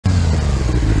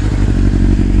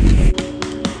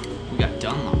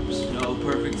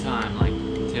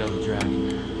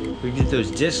We get those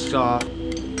discs off.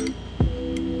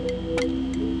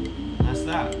 That's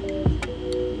that.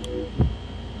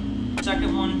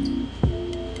 Second one.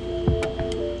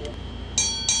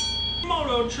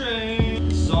 Moto train.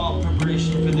 This is all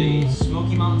preparation for the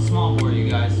Smoky Mountain small bore, you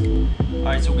guys.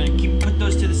 Alright, so we're gonna put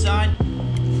those to the side.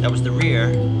 That was the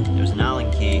rear. There was an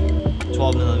Allen key,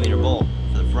 12mm bolt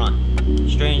for the front.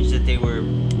 Strange that they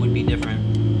would be different.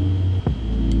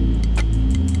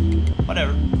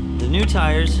 Whatever. The new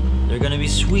tires, they're gonna be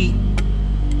sweet.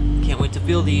 Can't wait to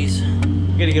feel these.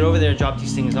 We gotta get over there and drop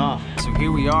these things off. So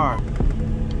here we are.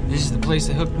 This is the place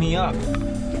that hooked me up.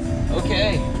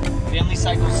 Okay, Family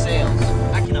Cycle Sales.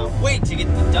 I cannot wait to get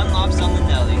the Dunlops on the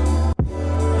Benelli.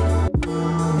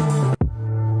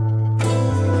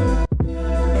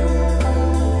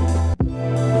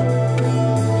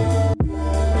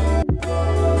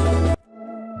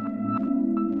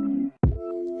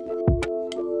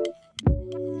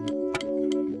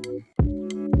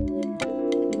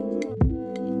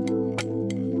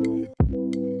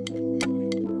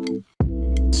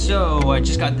 So I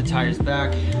just got the tires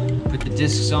back, put the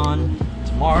discs on.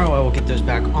 Tomorrow I will get those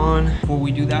back on. Before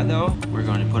we do that though, we're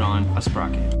going to put on a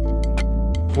sprocket.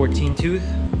 14 tooth,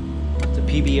 it's a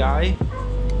PBI,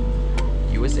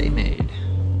 USA made.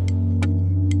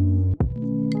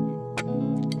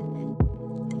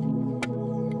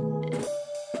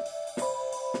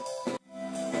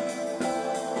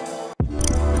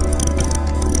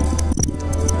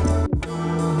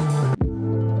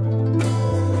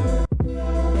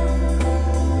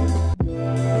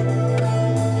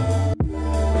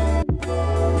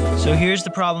 So here's the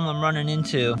problem I'm running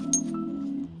into.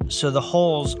 So the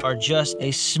holes are just a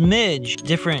smidge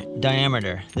different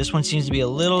diameter. This one seems to be a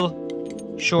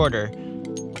little shorter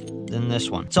than this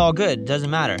one. It's all good, it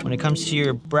doesn't matter. When it comes to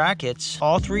your brackets,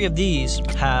 all three of these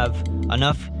have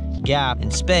enough gap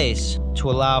and space to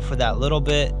allow for that little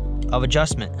bit of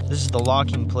adjustment. This is the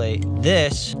locking plate.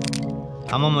 This,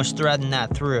 I'm almost threading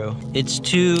that through. It's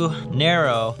too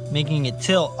narrow, making it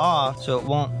tilt off so it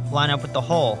won't line up with the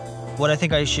hole. What I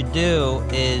think I should do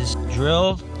is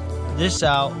drill this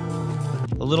out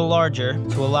a little larger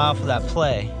to allow for that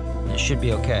play, and it should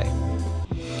be okay.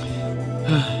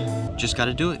 Just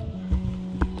gotta do it.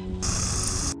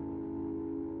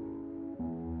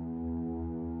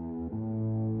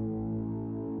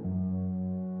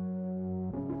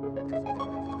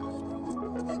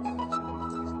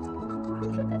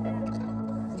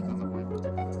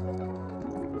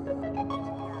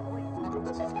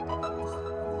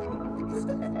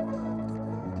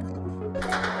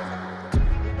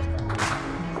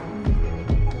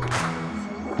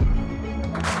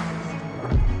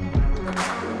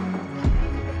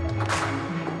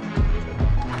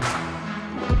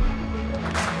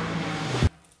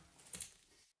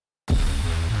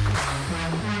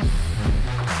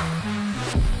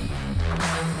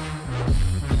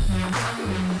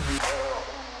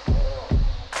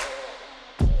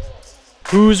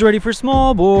 Who's ready for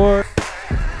small bore?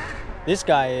 This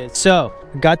guy is. So,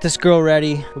 got this girl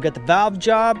ready. We got the valve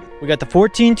job. We got the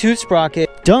 14 tooth sprocket.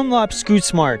 Dunlop Scoot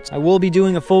Smarts. I will be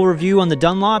doing a full review on the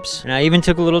Dunlops, and I even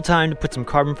took a little time to put some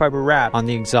carbon fiber wrap on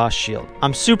the exhaust shield.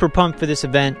 I'm super pumped for this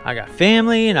event. I got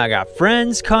family and I got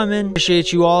friends coming.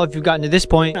 Appreciate you all if you've gotten to this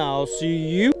point. I'll see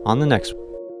you on the next one.